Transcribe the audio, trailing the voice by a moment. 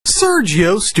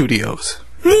Sergio Studios.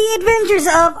 The Adventures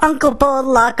of Uncle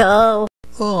Polaco.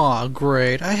 Aw,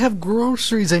 great. I have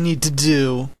groceries I need to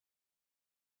do.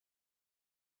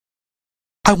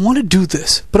 I want to do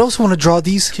this, but I also want to draw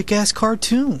these kick-ass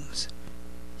cartoons.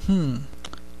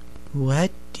 What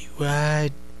do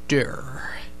I do?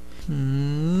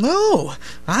 No,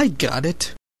 I got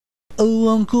it. Oh,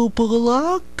 Uncle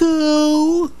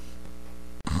Polaco.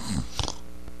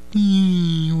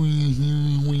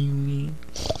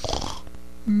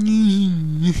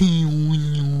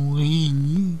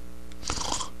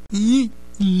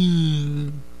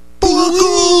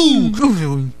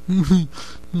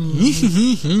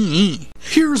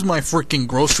 Here's my freaking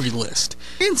grocery list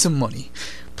and some money.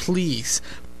 Please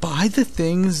buy the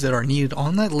things that are needed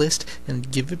on that list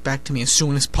and give it back to me as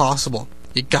soon as possible.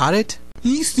 You got it?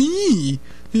 Sí,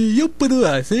 yo puedo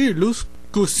hacer los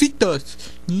cositas.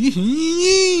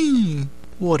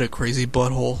 What a crazy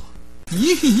butthole.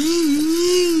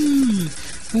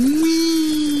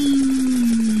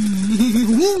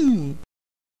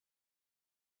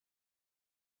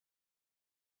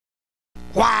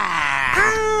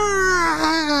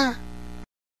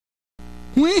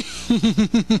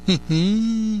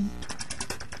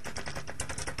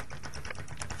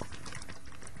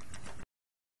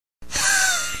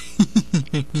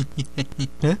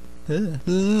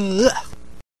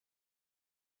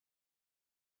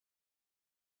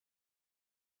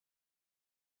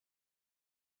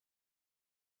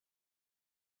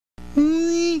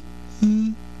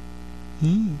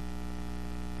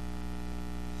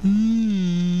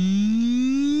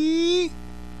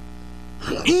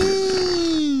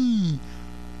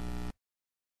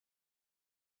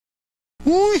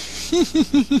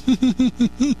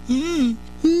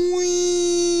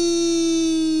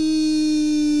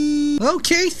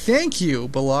 Okay, thank you,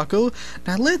 Polaco.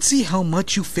 Now let's see how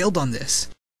much you failed on this.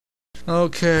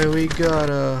 Okay, we got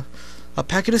a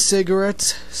packet of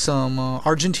cigarettes, some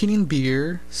Argentinian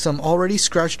beer, some already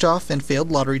scratched off and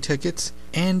failed lottery tickets,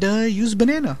 and a used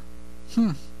banana.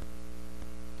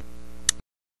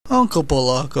 Uncle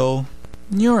Polaco,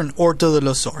 you're an orto de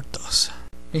los hortos.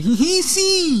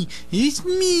 Sí, it's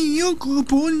me, Uncle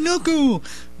Polaco.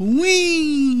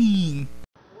 Whee!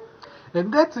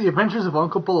 And that's the Adventures of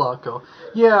Uncle Polaco.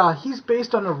 Yeah, he's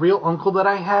based on a real uncle that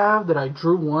I have, that I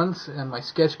drew once in my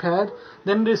sketch pad.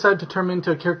 Then decided to turn him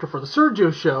into a character for the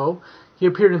Sergio show. He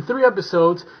appeared in 3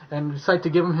 episodes and decided to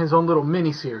give him his own little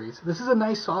mini-series. This is a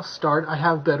nice soft start. I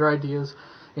have better ideas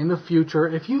in the future.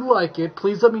 If you like it,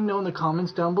 please let me know in the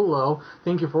comments down below.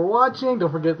 Thank you for watching.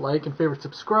 Don't forget to like and favorite,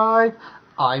 subscribe.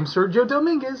 I'm Sergio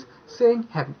Dominguez saying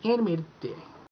have an animated day.